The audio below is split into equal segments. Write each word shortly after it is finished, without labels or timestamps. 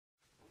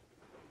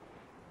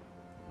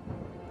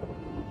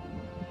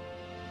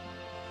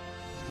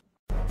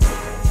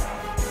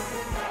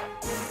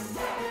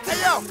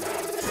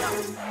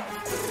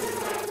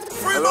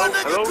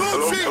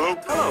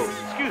Hello,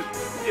 excuse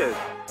me, yes.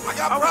 I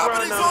got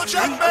properties on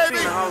check, baby. I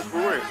seen the house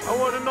for rent. I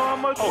want to know how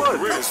much was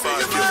it. It's for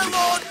your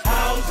landlord.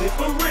 How's it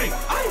for rent?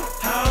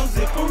 How's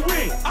it for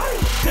rent?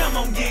 Damn,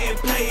 I'm getting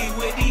paid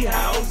with the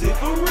how's it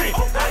for rent?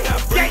 I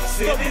got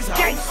bricks in his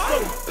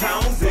house,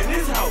 pounds in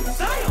his house,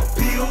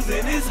 pills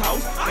in his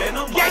house, and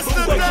I'm all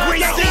the way.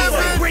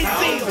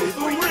 How's it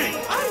for rent?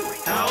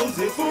 How's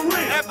it for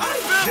rent?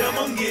 Damn,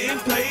 I'm getting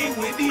paid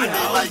with the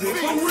how's it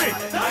for rent?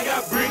 I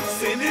got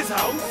bricks in his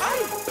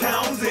house,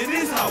 pounds in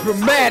his house.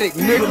 Dramatic,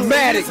 nigga.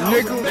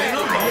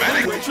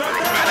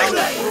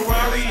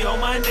 Ferrari on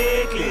my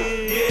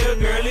necklace, yeah,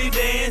 girly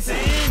dancing.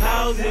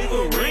 How's it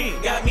for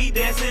rent? Got me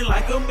dancing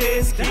like a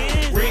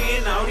Mexican.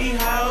 Ringing all these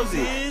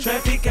houses,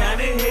 traffic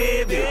kinda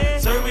heavy.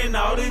 Serving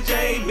all the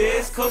J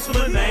best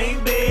customer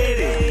named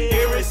Betty.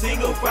 Every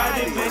single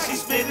Friday, man, she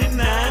spending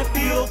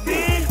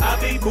 950. I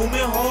be booming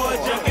hard,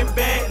 junking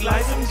back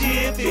like some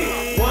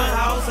jiffy. One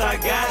house I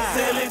got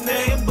selling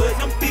name, but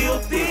I'm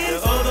filthy.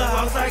 The other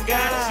house I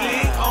got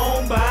slick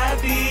on by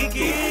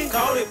Dicky.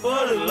 Caught it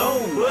for the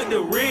loan, but the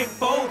rent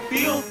for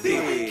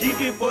filthy.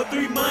 Keep it for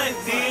 3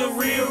 months, then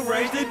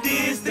rearrange the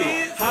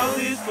distance.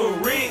 Houses for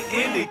rent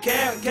in the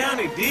Cap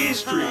County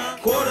District.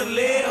 Quarter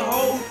leg,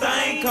 whole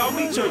thing, call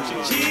me church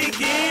and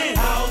chicken.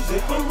 How's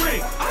it for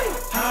rent?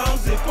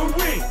 How's it for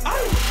rent?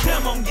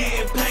 Damn, I'm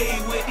getting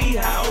paid with the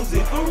how's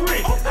it for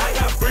rent? I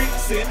got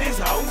bricks in his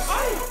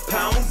house,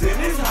 pounds in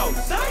his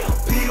house,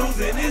 pills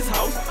in his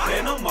house,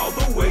 and I'm all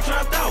the way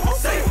trapped out.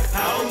 Say,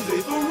 how's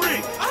it for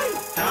rent?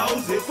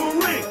 How's it for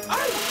rent?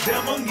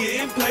 Damn, I'm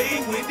getting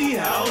paid with the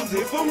how's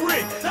it for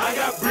rent? I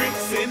got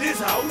bricks in his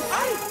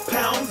house,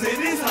 pounds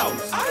in his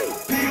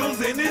house,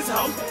 pills in his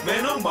house,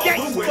 man, I'm all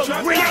the way trapped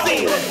out.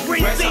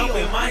 Racks out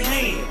in my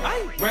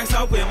hand, racks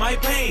out in my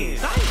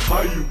pants.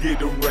 How you get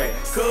them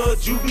racks?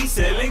 Cause you be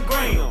selling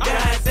grams.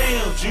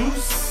 Goddamn,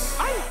 Juice,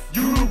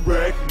 you the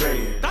rack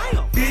man.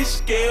 Fish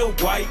scale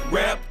white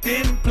wrapped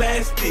in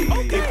plastic.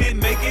 If it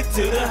make it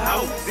to the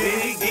house,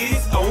 then it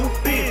gets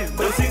open.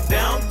 Bust it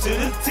down to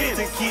the tent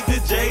to keep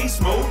the J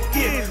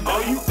smoking.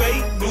 All you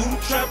fake new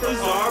trappers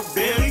are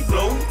barely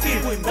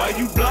floating. While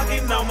you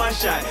blocking all my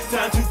shots,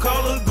 time to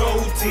call a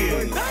gold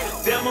tier.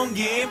 Damn, I'm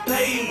getting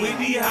paid with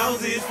the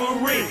houses for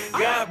rent.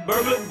 Got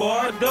burglar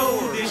bar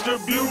door,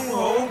 distributing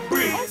whole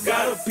bricks.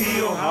 Got a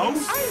pill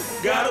house,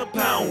 got a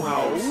pound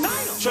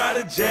house. Try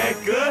to jack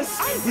us,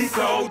 we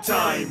call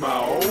time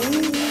out.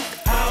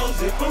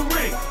 How's it for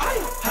rent?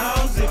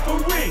 How's it for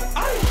rent?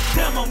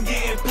 Damn, I'm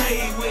getting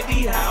paid with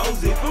the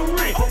how's it for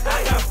rent?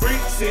 I got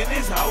bricks in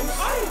his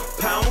house,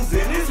 pounds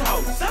in his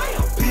house,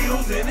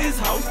 pills in his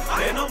house,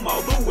 and I'm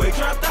all the way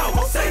trapped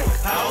out. Say,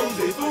 how's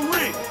it for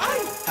rent?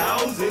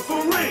 How's it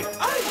for rent?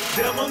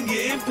 Damn, I'm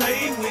getting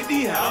paid with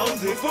the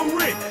how's it for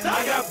rent?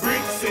 I got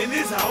bricks in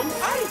his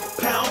house,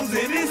 pounds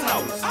in his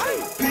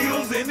house,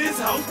 pills in his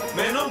house,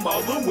 man, I'm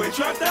all the way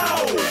trapped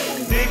out.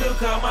 Nigga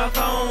called my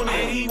phone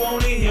and he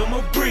wanted him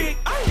a brick.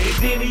 And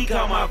then he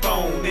called my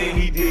phone and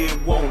he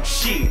didn't want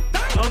shit.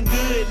 I'm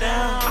good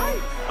now,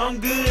 I'm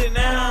good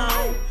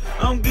now,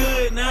 I'm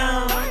good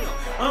now,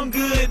 I'm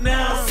good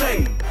now.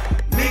 Say,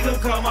 nigga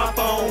called my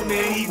phone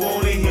and he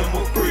wanted him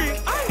a brick.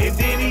 And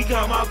then he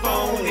called my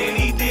phone and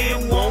he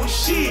didn't want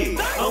shit.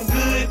 I'm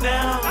good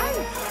now,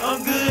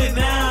 I'm good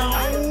now,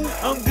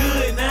 I'm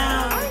good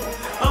now,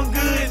 I'm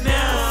good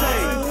now.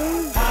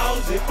 Say,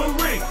 how's it for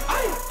rent?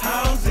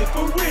 How's it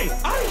for rent?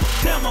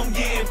 Damn, I'm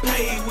getting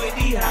paid with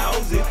the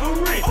how's it for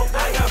rent?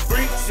 I got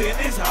bricks in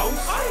his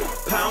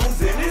house,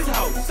 pounds in his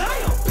house,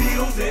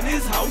 pills in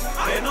his house,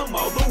 and I'm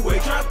all the way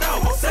trapped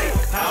out. Say,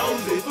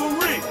 how's it for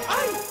rent?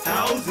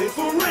 How's it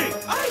for rent?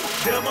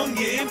 Damn, I'm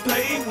getting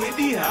paid with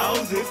the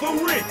how's it for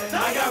rent?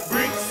 I got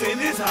bricks in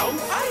his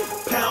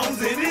house,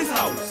 pounds in his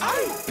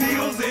house,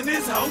 pills in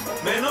his house,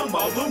 man, I'm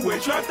all the way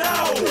trapped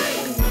out.